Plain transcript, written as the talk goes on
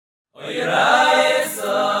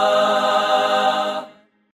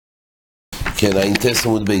כן, האינטרס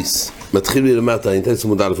עמוד בייס. מתחיל לי למטה, האינטרס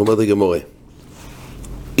עמוד א', אומרת הגמרא.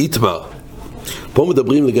 איתמר. פה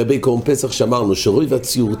מדברים לגבי קורבן פסח שאמרנו שרוי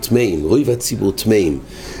והציבור טמאים,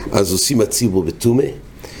 אז עושים הציבור בטומא.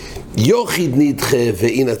 יוחיד נדחה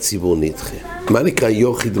ואין הציבור נדחה. מה נקרא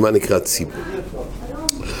יוחיד, מה נקרא ציבור?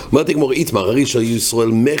 אומרת הגמרא, איתמר, הרי שהיו ישראל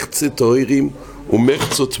מחצה טהורים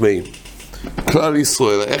ומחצה טמאים. כלל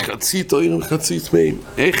ישראל, איך חצי טהורים וחצי טמאים?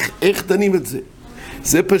 איך דנים את זה?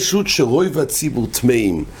 זה פשוט שרוי והציבור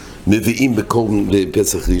טמאים מביאים בקורבן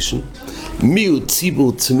בפסח ראשון. מיעוט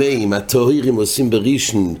ציבור טמאים, הטהורים עושים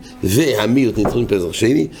בראשון והמיעוט נדחים בפסח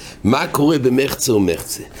שני. מה קורה במחצה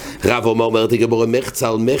ומחצה? רב אומרת הגמרא, מחצה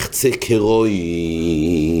על מחצה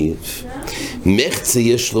כרויב. מחצה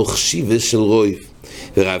יש לו חשיבה של רויב.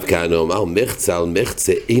 ורב כהנא אומר, מחצה על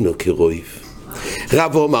מחצה אינו כרויב.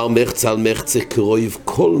 רב אומר, מחצה על מחצה כרויב,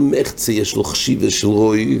 כל מחצה יש לו חשיבה של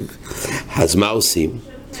רויב. אז מה עושים?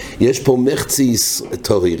 יש פה מחצה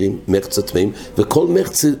טהורים, מחצה טמאים, וכל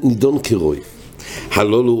מחצה נידון כרויב.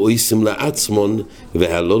 הלולו אויסם לעצמון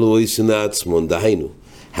והלולו אויסם לעצמון, דהיינו,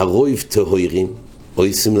 הרויב טהורים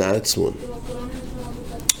אויסם לעצמון.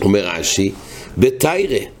 אומר רש"י,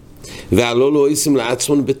 בתיירה, והלולו אויסם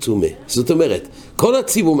לעצמון בטומא. זאת אומרת, כל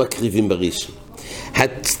הציבור מקריבים בראשון.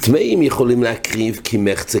 הטמאים יכולים להקריב כי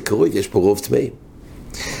מחצה כרויב, יש פה רוב טמאים.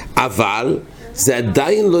 אבל זה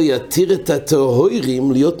עדיין לא יתיר את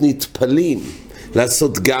הטהורים להיות נטפלים,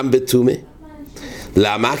 לעשות גם בטומא.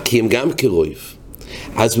 למה? כי הם גם כרויב.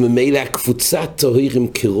 אז ממילא הקבוצה טהורים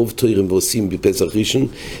כרוב טהורים ועושים בפסח ראשון,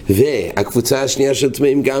 והקבוצה השנייה של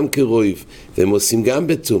טמאים גם כרויב, והם עושים גם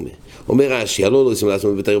בטומא. אומר רש"י, הלא לא עושים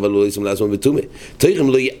לעצמם בתיירה ולא עושים לעצמם בטומא. טהורים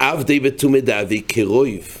לא יעבדי בטומא דאבי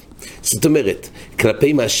כרויב. זאת אומרת,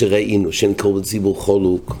 כלפי מה שראינו, שאין קורבן ציבור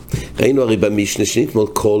חולוק, ראינו הרי במשנה שנתמול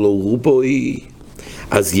קולו רובוי,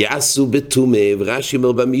 אז יעשו בטומא, ורש"י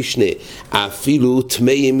אומר במשנה, אפילו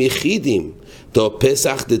טמאים יחידים, תו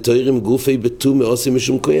פסח דתוירים גופי בטומא עושים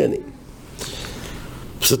משום כהנים.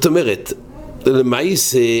 זאת אומרת,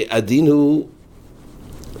 למעשה הדין הוא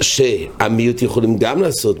שהמיעוט יכולים גם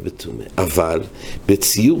לעשות בטומא, אבל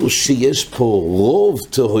בציור שיש פה רוב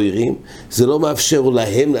טהורים, זה לא מאפשר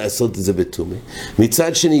להם לעשות את זה בטומא.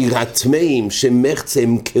 מצד שני, הטמאים שמחצה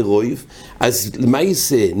הם כרויב, אז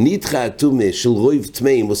למעשה נדחה הטומא של רויב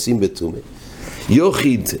טמאים עושים בטומא.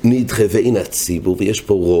 יוחיד נדחה ואין הציבור, ויש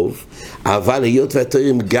פה רוב, אבל היות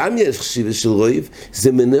והטהורים גם יש חשיבה של רויב,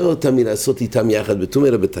 זה מנע אותם מלעשות איתם יחד בטומא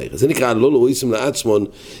אלא בתיירה. זה נקרא לא אויסם לעצמון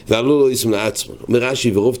והלא לא אויסם לעצמון. אומר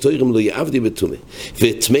רש"י, ורוב טהורים לא יעבדי בטומא,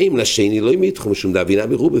 וטמאים לשני לא ימיתחו, משום דאבינה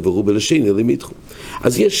ברובה, ורובה לשני לא ימיתחו.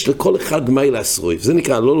 אז יש לכל אחד מיילס רויב, זה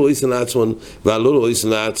נקרא לא אויסם לעצמון והלא לא אויסם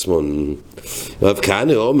לעצמון. רב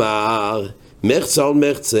כהנא אומר, מחצה על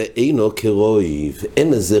מחצה אינו כרויב,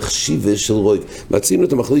 אין איזה חשיבה של רויב. מצינו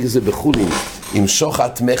את המחליק הזה בחולין, עם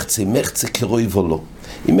שוחט מחצה, מחצה כרויב או לא.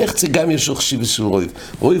 עם מחצה גם יש חשיבה של רויב.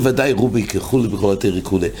 רויב ודאי רובי כחולי בכל התרי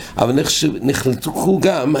כולי. אבל נחלטו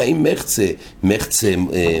גם האם מחצה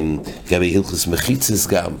גבי הלכס מחיצס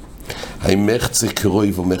גם. האם מחצה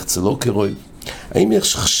כרויב או מחצה לא כרויב. האם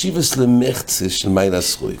יש חשיבס למחצה של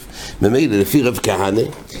מיילס רויב? ממילא לפי רב כהנא,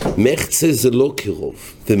 מחצה זה לא כרוב.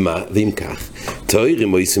 ואם כך,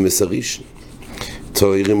 טהורים עושים מסרישן.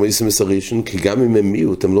 טהורים עושים מסרישן, כי גם אם הם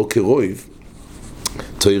מיעוט, הם לא כרויב.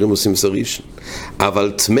 טהורים עושים מסרישן.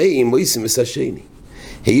 אבל טמאים עושים מסשני.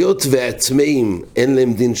 היות והטמאים אין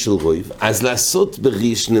להם דין של רויב, אז לעשות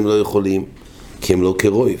בראשון הם לא יכולים, כי הם לא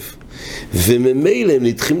כרויב. וממילא הם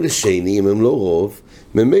נדחים לשני, אם הם לא רוב,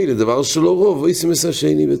 ממילא דבר שלא רוב, עושים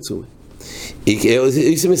השני בטומא.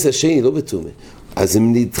 עושים השני לא בטומא. אז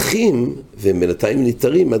הם נדחים, והם בינתיים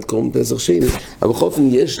ניתרים עד קורבן פסח שני, אבל בכל אופן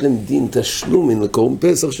יש להם דין תשלומים לקורבן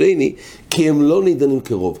פסח שני, כי הם לא נידנים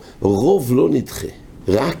כרוב. רוב לא נדחה,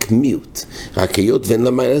 רק מיעוט. רק היות ואין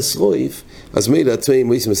לה מיילס רויב, אז מילא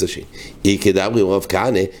הטמאים עושים השני. כדברי רב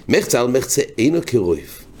כהנא, מחצה על מחצה אינו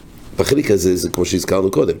כרויב. בחלק הזה זה כמו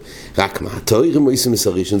שהזכרנו קודם. רק מה, טהורים עושים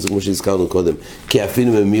מסרישן זה כמו שהזכרנו קודם, כי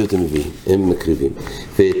אפילו במיעוט הם מביאים, הם מקריבים.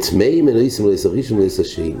 וטמאים אין עושים לא יסרישן לא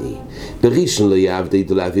יסשני. בראשון לא יעבדי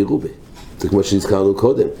דו להביא רובה. זה כמו שהזכרנו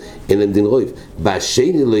קודם, אין להם דין רויב.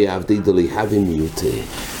 בשני לא יעבדי דו להביא מיעוט.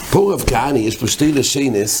 פה רב כהנא יש פה שתי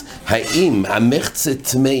לשנס, האם המחצה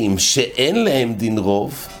טמאים שאין להם דין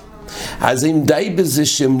רוב, אז אם די בזה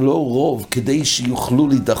שהם לא רוב כדי שיוכלו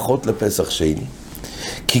להידחות לפסח שני.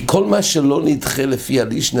 כי כל מה שלא נדחה לפי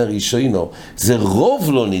הלישנה הראשונו, זה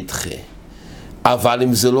רוב לא נדחה. אבל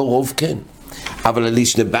אם זה לא רוב, כן. אבל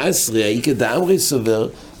הלישנה בעשרה, האיקא דאמרי סובר,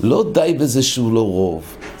 לא די בזה שהוא לא רוב.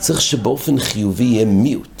 צריך שבאופן חיובי יהיה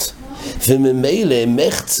מיעוט. וממילא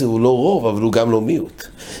מחצה הוא לא רוב, אבל הוא גם לא מיעוט.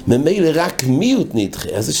 ממילא רק מיעוט נדחה.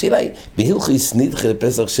 אז השאלה היא, בהלכות נדחה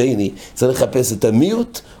לפסח שני, צריך לחפש את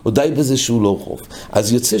המיעוט, או די בזה שהוא לא רוב.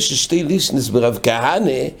 אז יוצא ששתי לישנס ברב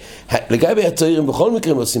כהנא, לגבי התוירים בכל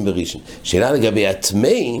מקרה הם עושים בראשון. שאלה לגבי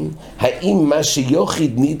הטמאים, האם מה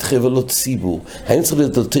שיוחיד נדחה ולא ציבור, האם צריך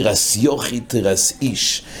להיות תרס יוחיד, תרס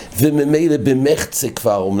איש, וממילא במחצה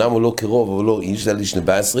כבר, אמנם הוא לא כרוב, אבל לא איש, זה לישנה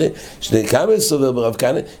בעשרה, שני כמה סובר ברב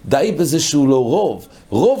כהנא, די בזה שהוא לא רוב.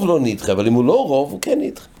 רוב לא נדחה, אבל אם הוא לא רוב, הוא כן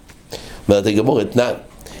נדחה. אומרת הגמור אתנן,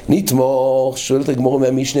 נתמוך, שואלת הגמור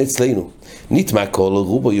מהמשנה אצלנו, נתמה כל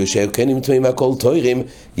רובו יושב, כן נתמה מהכל תוירים,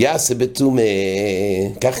 יעשה בתומה,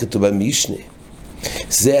 כך כתוב במשנה.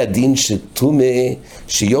 זה הדין שתומה,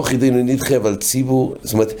 שיוחיד אינו נדחה, אבל ציבור,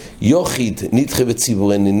 זאת אומרת, יוחיד נדחה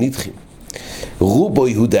וציבור אינו נדחים. רובו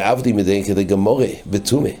יהודה עבדי מדי כדי גמורה,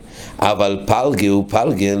 בתומה. אבל פלגה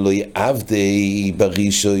ופלגה לא יעבדי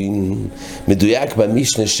בראשון. מדויק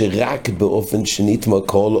במשנה שרק באופן שנתמה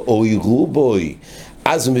כל אוי רובוי.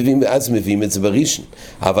 אז מביאים את זה בראשון.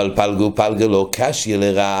 אבל פלגה ופלגה לא קשיא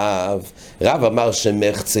לרב. רב אמר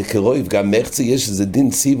שמחצה כרויב, גם מחצה יש איזה דין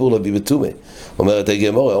ציבור להביא בתומה. אומרת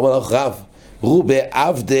הגמורה, אומר לך רב, רובה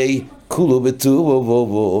עבדי כולו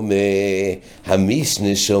בתומו,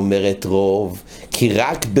 המשנה שאומרת רוב, כי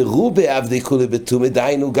רק ברובה עבדי כולו בתומו,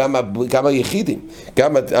 דהיינו גם היחידים,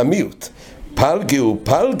 גם המיעוט. פלגה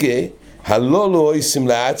ופלגה, הלא לא עושים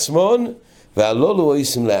לעצמון, והלא לא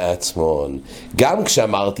עושים לעצמון. גם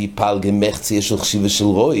כשאמרתי פלגה מחצה יש חשיבה של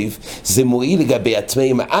רויב, זה מועיל לגבי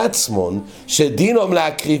הטמאים עצמון, שדינם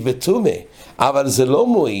להקריב בתומה. אבל זה לא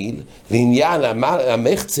מועיל לעניין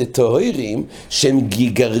המחצה טהורים שהם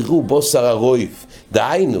גיגררו בוסר הרויב.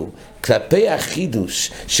 דהיינו, כלפי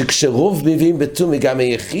החידוש, שכשרוב מביאים בתומה, גם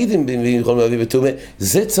היחידים יכולים להביא בתומה,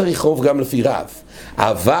 זה צריך רוב גם לפי רב.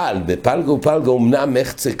 אבל בפלגה ופלגה אמנם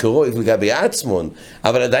מחצה כרויב לגבי עצמון,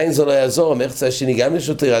 אבל עדיין זה לא יעזור, המחצה השני גם יש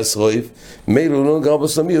יותר אז רויב, מילא לא נגרר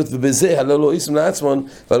בסלמיות, ובזה הלא לא עושים לעצמון,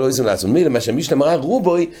 והלא עושים לעצמון. מילא מה שהמשנה אמרה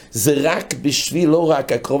רובוי, זה רק בשביל לא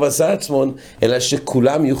רק הקרוב עשה עצמון, אלא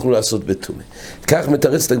שכולם יוכלו לעשות בתומה. כך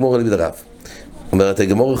מתרץ הגמרא לבדרב. אומרת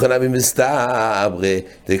הגמרא יכולה במסתברא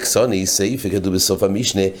דקסוני סעיף כתוב בסוף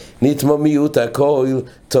המשנה נטמא מיעוט הכל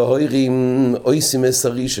טהורים עושים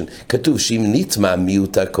הראשון. כתוב שאם נטמא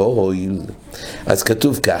מיעוט הכל, אז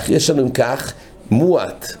כתוב כך, יש לנו כך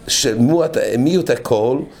מיעוט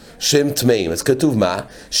הכל שהם טמאים. אז כתוב מה?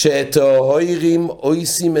 שטהורים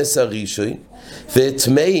עושים הראשון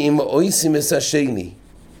וטמאים עושים השני,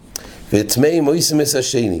 וטמאים עושים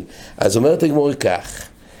השני. אז אומרת הגמרא כך,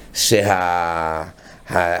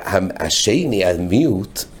 שהשני,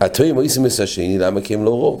 המיעוט, הטועים עושים את השני, למה? כי הם לא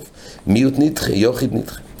רוב. מיעוט נדחה, יוחיד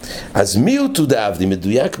נדחה. אז מיעוט הוא דעבדי,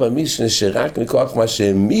 מדויק במשנה שרק מכוח מה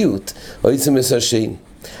שהם מיעוט, עושים את השני.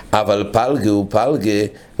 אבל פלגה ופלגה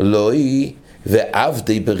לא היא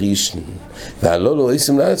ועבדי בראשון. והלא לא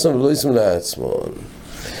עושים לעצמם ולא עושים לעצמם.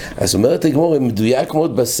 אז אומרת הגמרא, מדויק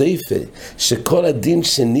מאוד בספר, שכל הדין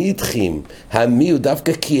שנדחים, המיעוט,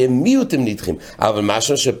 דווקא כי הם מיעוט הם נדחים, אבל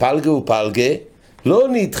משהו שפלגה ופלגה לא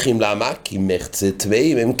נדחים, למה? כי מחצה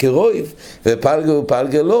טמאים הם כרויב, ופלגה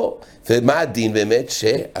ופלגה לא. ומה הדין באמת?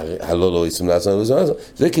 שהלא לא עושים לעצמם, לא עושים לעצמם,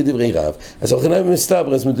 זה כדברי רב. אז לכן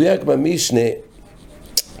מסתבר, אז מדויק במשנה,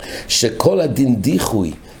 שכל הדין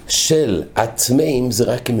דיחוי, של הטמאים זה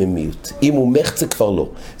רק עם המיעוט. אם הוא מחצה כבר לא.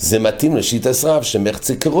 זה מתאים לשיטת רב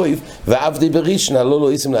שמחצה כרויב ועבדי בראשון הלא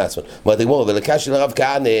לא עושים לעצמם. אומרת הגמרא, ולקש של רב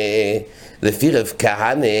כהנא, לפי רב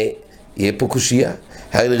כהנא יהיה פה קושייה.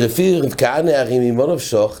 הרי לפי רב כהנא הרי ממונוב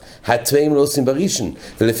שוך, הטמאים לא עושים בראשון.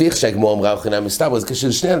 ולפי איך שהגמרא אמרה וכנה מסתבר, אז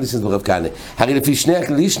כשל שני הלישנס ברב כהנא. הרי לפי שני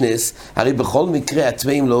הלישנס, הרי בכל מקרה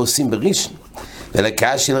הטמאים לא עושים בראשון.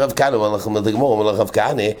 ולקש של רב כהנא, אומר לרב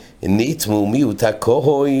כהנא, נטמאו מיעוט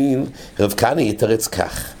הכהל. רב כהנא יתרץ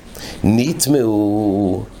כך,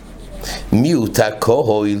 נטמאו מיעוט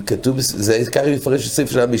הכהל, כתוב, זה ככה יפרש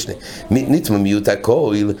הספר של המשנה, נטמאו מיעוט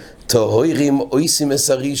הכהל, טהורים עושים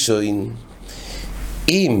הראשון.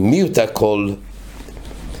 אם מיעוט הכל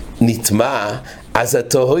נטמא, אז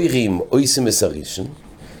הטהורים עושים הראשון,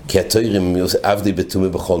 כי הטהורים עבדי בתומה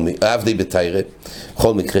עבדי בתיירה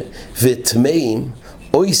בכל מקרה, וטמאים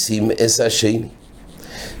עושים את השני,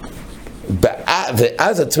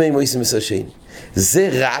 ואז הטמאים עושים את השני. זה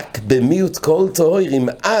רק במיעוט כל טהורים,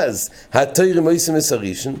 אז הטהורים עושים את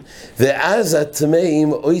הראשון, ואז הטמאים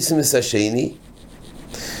עושים את השני,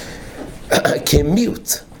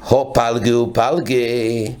 כמיעוט. פלגה ופלגה,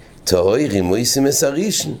 טהורים עושים את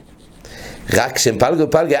הראשון. רק כשהם פלגה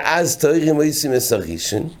ופלגה, אז טהורים עושים את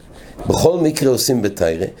הראשון, בכל מקרה עושים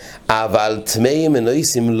בתיירה, אבל טמאים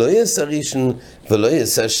ונויסים לא יעשה ראשון ולא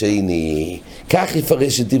יעשה שני. כך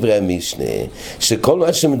יפרש את דברי המשנה, שכל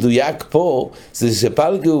מה שמדויק פה זה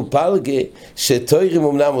שפלגה ופלגה שתוירים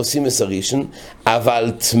אמנם עושים את הראשון,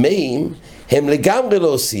 אבל טמאים הם לגמרי לא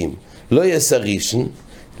עושים, לא יעשה ראשון.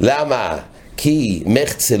 למה? כי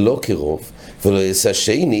מחצה לא קרוב ולא יעשה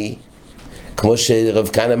שני, כמו שרב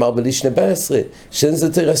כהנא אמר בלישנה 14, שאין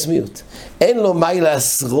זה תרסמיות. אין לו מי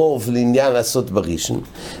לעשרוב לעניין לעשות בראשון,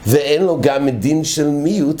 ואין לו גם דין של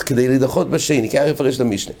מיעוט כדי לדחות בשני, כי יפרש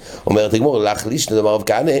למשנה. אומרת הגמור, לך לישנה, אמר רב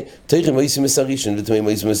כהנא, תוירים מויסים את הראשון וטמאים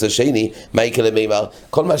מויסים את השני, מה יקרה למימר?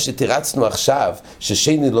 כל מה שתרצנו עכשיו,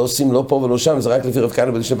 ששני לא עושים לא פה ולא שם, זה רק לפי רב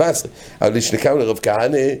כהנא בלישנה 14. אבל לשנקם לרב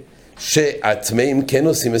כהנא, שהטמאים כן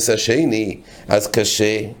עושים את השני, אז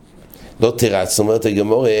קשה. לא תרץ, אומרת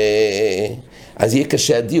הגמור, אז יהיה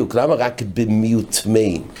קשה הדיוק. למה רק במיעוט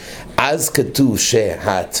טמאים? אז כתוב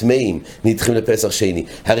שהטמאים נדחים לפסח שני.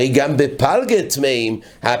 הרי גם בפלגה טמאים,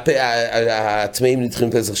 הטמאים נדחים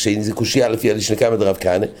לפסח שני. זה קושיה לפי הלשנקה מדרב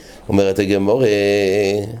כהנא. אומרת הגמור,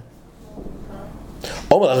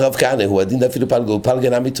 אומר הרב כהנא, הוא הדין אפילו פלגה,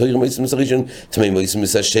 ופלגה נמי תוירים מויסים את הראשון, טמאים מויסים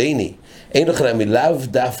את השני. אין לכם נמי לאו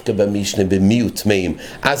דווקא במשנה במיעוט טמאים,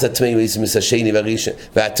 אז הטמאים מויסים את השני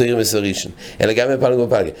והתוירים את הראשון, אלא גם בפלגה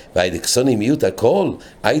ופלגה. והיידה כסוני מיעוט הכל,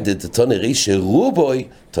 היידה תתונה רישה רובוי,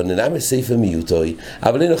 תוננה מסייפה מיעוטוי,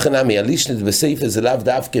 אבל אין לכם נמי, הלישנת בסייפה זה לאו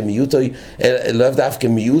דווקא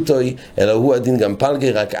מיעוטוי, אלא הוא הדין גם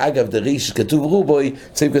פלגה, רק אגב דריש כתוב רובוי,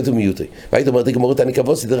 סייפה כתוב מיעוטוי. והייתה אומרת הגמור, תני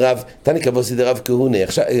כבוסי דרב כהונה,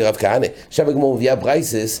 רב כהנא. עכשיו הגמור מביאה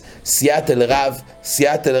ברייסס, סייעתא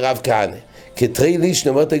לרב כהנא. כתרי לישני,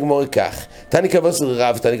 אומרת הגמור כך, תני כבוסי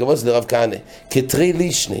לרב כהנא, כתרי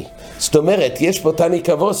לישני. זאת אומרת, יש פה תני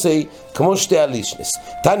כבוסי כמו שתי הלישנס.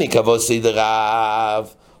 תני כבוסי דרב,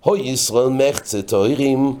 הו ישראל מחצה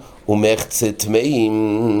תוירים ומחצה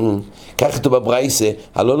טמאים. כך כתוב בברייסה,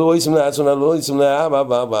 הלא לא ישם לעצמון, הלא ישם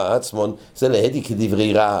לעצמון, זה להדי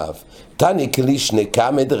כדברי רב. תני כלישנה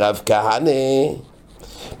קמא דרב כהנא.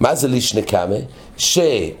 מה זה לישנה קמא?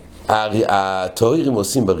 שהתוירים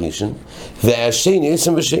עושים בראשון, והשני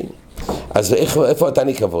עושים בשני. אז איפה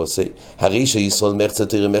התני כבוסי? הרי שישראל מחצה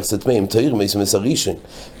תוירים מחצה טמאים, תוירים עושים את הראשון.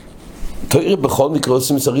 תוירים בכל מקרה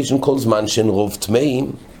עושים את הראשון כל זמן שאין רוב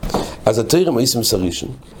טמאים, אז התוירים עושים את הראשון.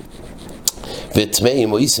 וטמאים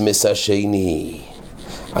עושים את השני.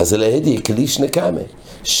 אז זה להדי כלישנה קמא.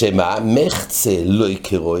 שמה? מחצה לא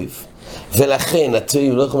יקרוב, ולכן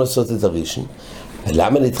התוירים לא יכולים לעשות את הראשון.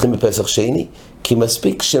 למה נדחים בפסח שני? כי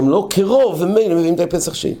מספיק שהם לא קרוב ומילא מביאים את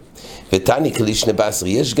הפסח שני. ותני כלישנה 14,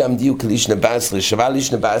 יש גם דיוק כלישנה 14, שווה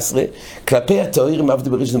לישנה 14, כלפי התוירים עבדי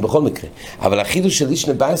בראשון בכל מקרה. אבל החידוש של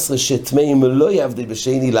לישנה 14 שטמאים לא יעבדי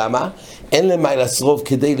בשני, למה? אין להם מי לסרוב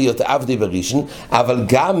כדי להיות עבדי בראשון, אבל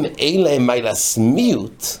גם אין להם מי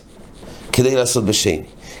לסמיעוט כדי לעשות בשני.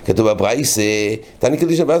 כתוב בברייס, תני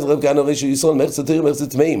כלישנה 14, רב כהנא הרי שישראל מחצה תוירים מחצה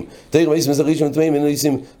טמאים, תוירים מויסים את הראשון וטמאים אינו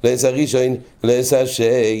עושים לעשה ראשון ולעשה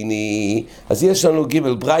שני. אז יש לנו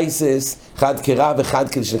גיבל ברייסס, אחד כרב, אחד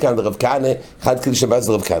כלישנה דרב כהנא, אחד כלישנה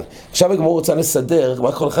 14 דרב כהנא. עכשיו הגמור רוצה לסדר,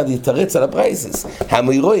 מה כל אחד יתרץ על הברייסס.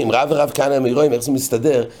 המוירואים, רב ורב כהנא המוירואים, איך זה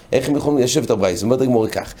מסתדר, איך הם יכולים ליישב את הברייסס. אומרת הגמור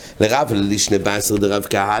כך, לרב ולישנה 14 דרב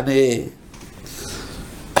כהנא,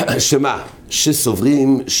 שמה?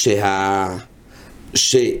 שסוברים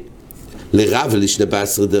שלרב ולישנה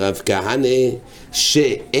 14 דרב כהנא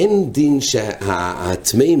שאין דין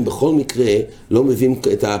שהטמאים בכל מקרה לא מביאים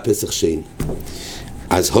את הפסח שני.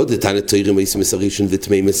 אז הודתן תוירים מויסים את הראשון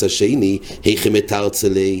וטמאים את השני, היכם מתרצה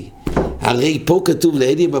לי. הרי פה כתוב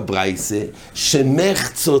להדי בברייסה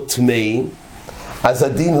שמחצו טמאים, אז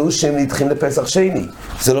הדין הוא שהם נדחים לפסח שני.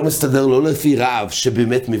 זה לא מסתדר לא לפי רב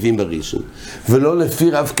שבאמת מביאים בראשון, ולא לפי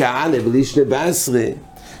רב כהנא ולישנה 14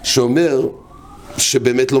 שאומר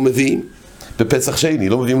שבאמת לא מביאים בפסח שני,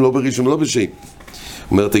 לא מביאים לא בראשון ולא בשני.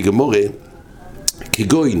 אומרת הגמורה,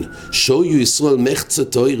 כגוין שויו ישראל מחצה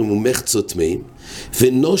תוירים ומחצה טמאים,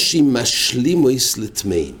 ונושים משלימויס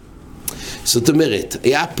לטמאים. זאת אומרת,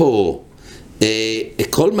 היה פה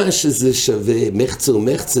כל מה שזה שווה, מחצה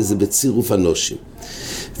ומחצה זה בצירוף הנושים.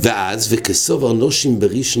 ואז, וכסובר נושים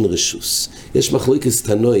בראשון רשוס. יש מחלוקת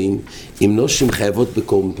תנועים, אם נושים חייבות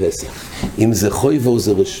בקורבן פסח. אם זה חויבה או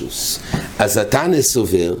זה רשוס. אז התנא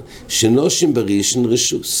סובר שנושים בראשון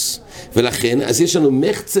רשוס. ולכן, אז יש לנו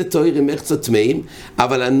מחצה תוירים, מחצה טמאים,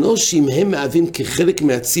 אבל הנושים הם מהווים כחלק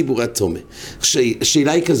מהציבור הטומא.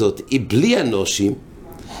 השאלה היא כזאת, היא בלי הנושים,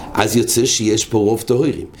 אז יוצא שיש פה רוב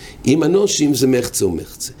טהורים. אם הנושים זה מחצה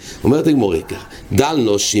ומחצה. אומרת הגמרא כך, דל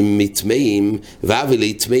נושים מטמאים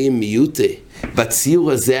ואבלי טמאים מיעוטה.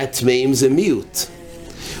 בציור הזה הטמאים זה מיעוט.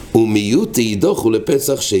 ומיעוט ידוחו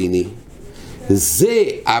לפסח שני. זה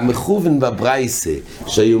המכוון בברייסה,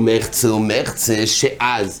 שהיו מחצה ומחצה,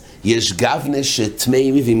 שאז יש גבנה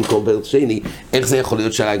שטמאים מביאים כל פסח שני. איך זה יכול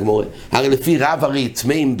להיות שאלה הגמורה? הרי לפי רב הרי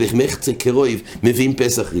טמאים במחצה כרויב מביאים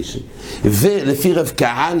פסח ראשון, ולפי רב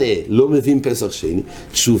כהנא לא מביאים פסח שני.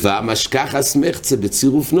 תשובה, משכחס מחצה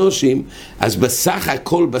בצירוף נושים, אז בסך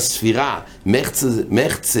הכל בספירה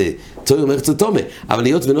מחצה תויר מחצה תומה, אבל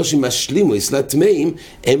להיות ונושים משלימו אצלה טמאים,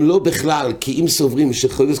 הם לא בכלל, כי אם סוברים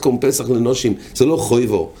שחויבס כמו פסח לנושים זה לא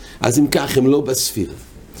חויבו, אז אם כך הם לא בספירה.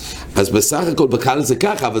 אז בסך הכל בקהל זה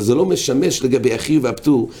ככה, אבל זה לא משמש לגבי החיוב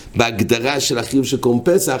והפטור בהגדרה של החיוב של קום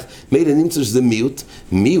פסח. מילא נמצא שזה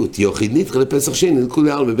מיעוט יוחיד נדחה לפסח שני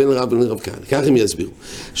לכולי עלמא בין רב לבין רב כהנא. כך הם יסבירו.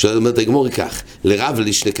 שואל אומרת הגמור כך, לרב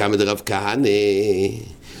לשנקם את רב כהנא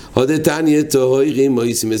הודתניא טהורים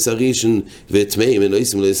מויסים את הראשון וטמאים אין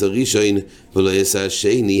מויסים לא את הראשון ולא את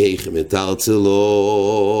השני היכם את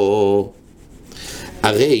ארצלו.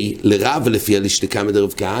 הרי לרב לפי הלשתקה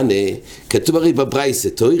מדרב כהנא כתוב הרי בברייסה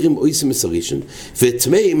טהורים מויסים את הראשון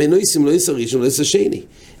וטמאים אין מויסים לא את הראשון ולא את השני.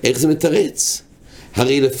 איך זה מתרץ?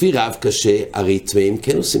 הרי לפי רב קשה, הרי טמאים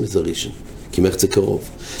כן עושים את הראשון כי מחצה קרוב.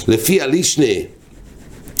 לפי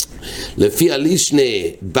הלישנה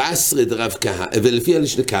בסרה דרב כהנא ולפי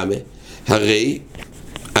הלישנה קמא, הרי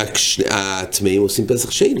הטמאים עושים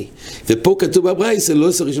פסח שני, ופה כתוב בברייסה לא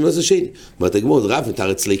עשה ראשון לא עשה שני. אומרת הגמרא רב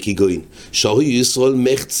מתרץ לי כגויים שהיו ישראל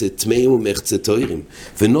מחצה טמאים ומחצה טהורים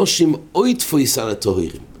ונושים אוי תפויס על הטהורים.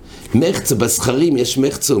 מחצה בסחרים יש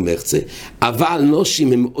מחצה ומחצה, אבל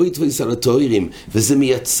נושים הם אוי תפויס על הטהורים וזה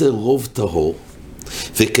מייצר רוב טהור,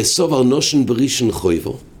 וכסובר נושן בראשון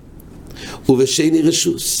חויבו ובשני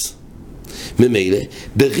רשוס. ממילא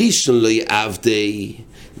בראשון לא יעבדי,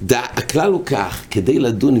 הכלל הוא כך, כדי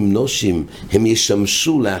לדון עם נושים הם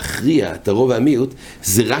ישמשו להכריע את הרוב והמיעוט,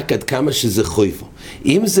 זה רק עד כמה שזה חויבו.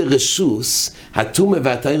 אם זה רשוס, התומה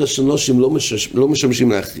והתאיר של נושים לא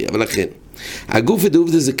משמשים להכריע. ולכן הגוף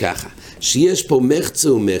ודעובדה זה ככה, שיש פה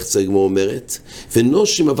מחצה ומחצה, הגמרא אומרת,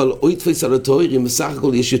 ונושים אבל אוי תפוס על הטהורים, בסך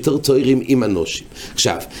הכל יש יותר טהורים עם הנושים.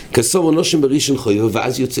 עכשיו, כסור הנושים בראשון חויבו,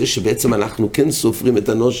 ואז יוצא שבעצם אנחנו כן סופרים את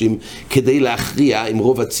הנושים כדי להכריע עם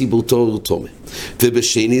רוב הציבור טהור ותומה.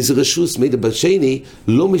 ובשני זה רשוס, מילא בשני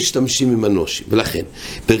לא משתמשים עם הנושים. ולכן,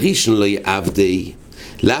 בראשון לא יעבדי.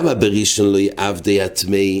 למה בראשון לא יעבדי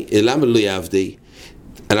הטמאים? למה לא יעבדי?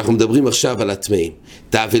 אנחנו מדברים עכשיו על הטמאים.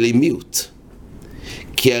 דאבלי מיעוט.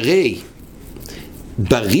 כי הרי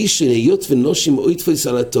בראשון היות ונושים אוי תפוס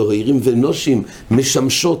על הטהורים ונושים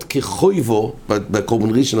משמשות כחויבו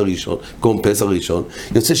בקורבן ראשון הראשון, קורבן פסח הראשון,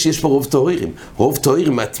 יוצא שיש פה רוב טהורים. רוב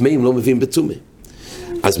טהורים הטמאים לא מביאים בטומאה.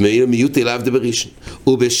 אז מיעוט אליו דה בראשון.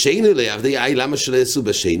 ובשני אליו דה, למה שלא יעשו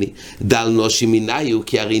בשני? דל נושים מיניו,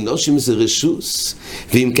 כי הרי נושים זה רשוס.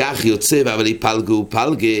 ואם כך יוצא, אבל יפלגו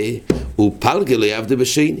ופלגה לא יעבדה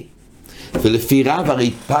בשני. ולפי רב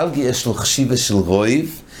הרי פלגה יש לו חשיבה של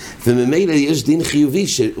רויב, וממילא יש דין חיובי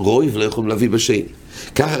שרויב לא יכולים להביא בשני.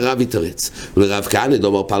 ככה רב יתרץ. ולרב כהנא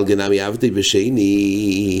דאמר פלגה נמי עבדי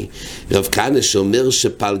בשני. רב כהנא שאומר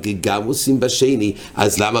שפלגה גם עושים בשני,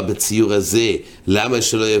 אז למה בציור הזה, למה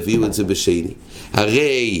שלא יביאו את זה בשני?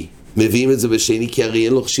 הרי מביאים את זה בשני כי הרי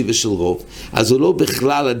אין לו חשיבה של רוב, אז הוא לא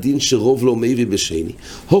בכלל הדין שרוב לא מביא בשני.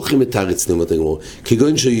 הוכי מתרץ נאמרת הגמרא,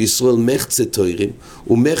 כגון שישראל מחצה טהורים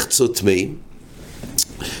ומחצה טמאים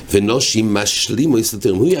ונושים משלימו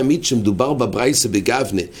יסתתרים. הוא יעמיד שמדובר בברייסה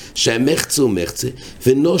בגבנה שהמחצה הוא מחצה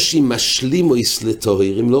ונושים משלימו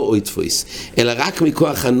יסלטהורים, לא אוי תפויס, אלא רק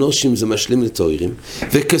מכוח הנושים זה משלים לטהורים,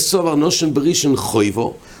 וכסובר נושן בראשון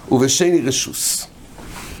חויבו ובשני רשוס.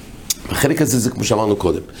 החלק הזה זה כמו שאמרנו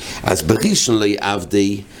קודם. אז בראשון לא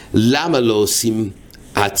יעבדי, למה לא עושים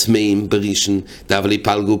הטמאים בראשון? דאבל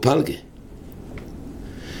יפלגו ופלגה.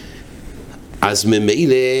 אז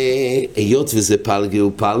ממילא, היות וזה פלגה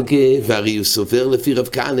ופלגה, והרי הוא סובר לפי רב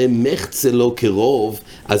כהנא, מחצה לא כרוב,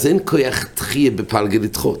 אז אין כוח תחיה בפלגה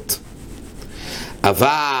לדחות.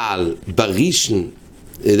 אבל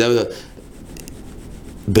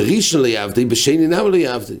בראשון לא יעבדי, בשני למה לא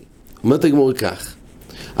יעבדי? אומרת הגמרא כך.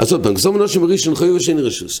 אז עוד פעם, כסום נושים בראשון חויבו ושני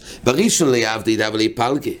רשוס. בראשון לא יעבדי דאבל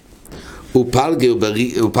יפלגה.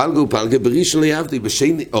 ופלגה בראשון לא יעבדי,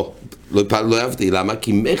 בשני, לא יעבדי, למה?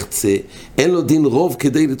 כי מחצה אין לו דין רוב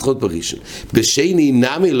כדי לדחות בראשון. בשני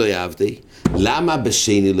נמי לא יעבדי. למה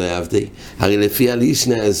בשני לא יעבדי? הרי לפי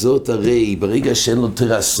הלישנה הזאת, הרי ברגע שאין לו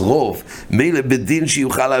תרס רוב, מילא בדין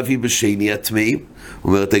שיוכל להביא בשני הטמאים.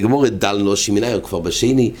 אומרת הגמרא, דל נושים מיניו, כבר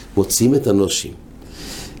בשני מוצאים את הנושים.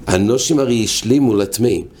 הנושים הרי השלימו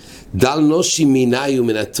לטמאים. דל נושים מיניו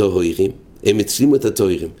מן הטהורים, הם הצלימו את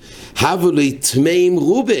הטהורים. הבו לי טמאים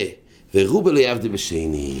רובה, ורובה לא יעבדי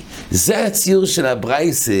בשני. זה הציור של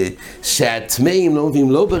הברייסה, שהטמאים לא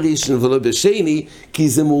מביאים לא בראשון ולא בשני, כי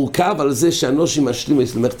זה מורכב על זה שאנושים משלים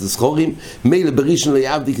יש למחת הזכורים, מילא בראשון לא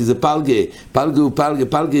יעבדי, כי זה פלגה,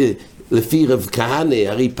 לפי רב כהנא,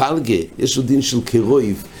 הרי פלגה, יש לו דין של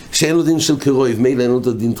קרויב, שאין לו דין של קרויב, מילא אין לו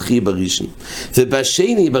דין תחי בראשון.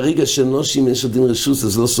 ובשני, ברגע שאנושים יש לו דין רשוס,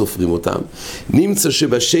 אז לא סופרים אותם. נמצא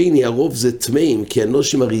שבשני הרוב זה טמאים, כי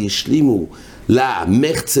אנושים הרי השלימו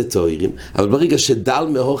למחצה תוירים, אבל ברגע שדל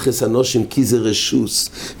מהוכס אנושים כי זה רשוס,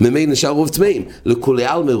 ממילא נשאר רוב טמאים, לכולי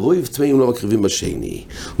עלמא רוב טמאים לא מקריבים בשני.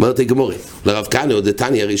 אומרת הגמרא, לרב כהנא או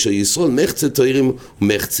דתניא הרי שישראל מחצה תוירים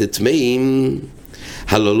ומחצה טמאים,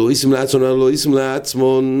 הלא לא ישם לעצמון, הלא לא ישם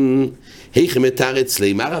לעצמון. היכי מתרץ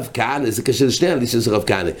לי, מה רב כהנא? זה קשה לשני הלישה של רב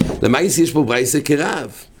כהנא. למה יש פה ברייסה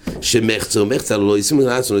כרב? שמחצה ומחצה, הלא לא ישם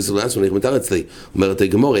לעצמון, לא ישם לעצמון, היכי מתרץ לי. אומרת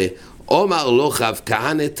הגמרא, אומר לא רב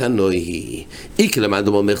כהנא תנוהי. איקי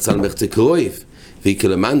למדו אומר מחצה על מחצה קרויב, ואיקי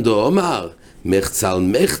למדו אומר מחצה על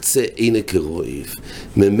מחצה אינה קרויב.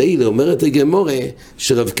 ממילא אומרת הגמרא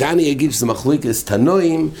שרב כהנא יגיד שזה מחלוקת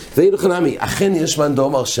תנועים, ואין לך נמי, אכן יש מאן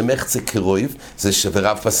דאמר שמחצה קרויב, זה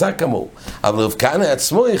שרב פסק כמוהו, אבל רב כהנא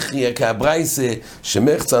עצמו הכריע כהברייסה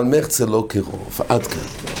שמחצה על מחצה לא קרוב. עד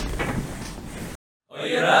כאן.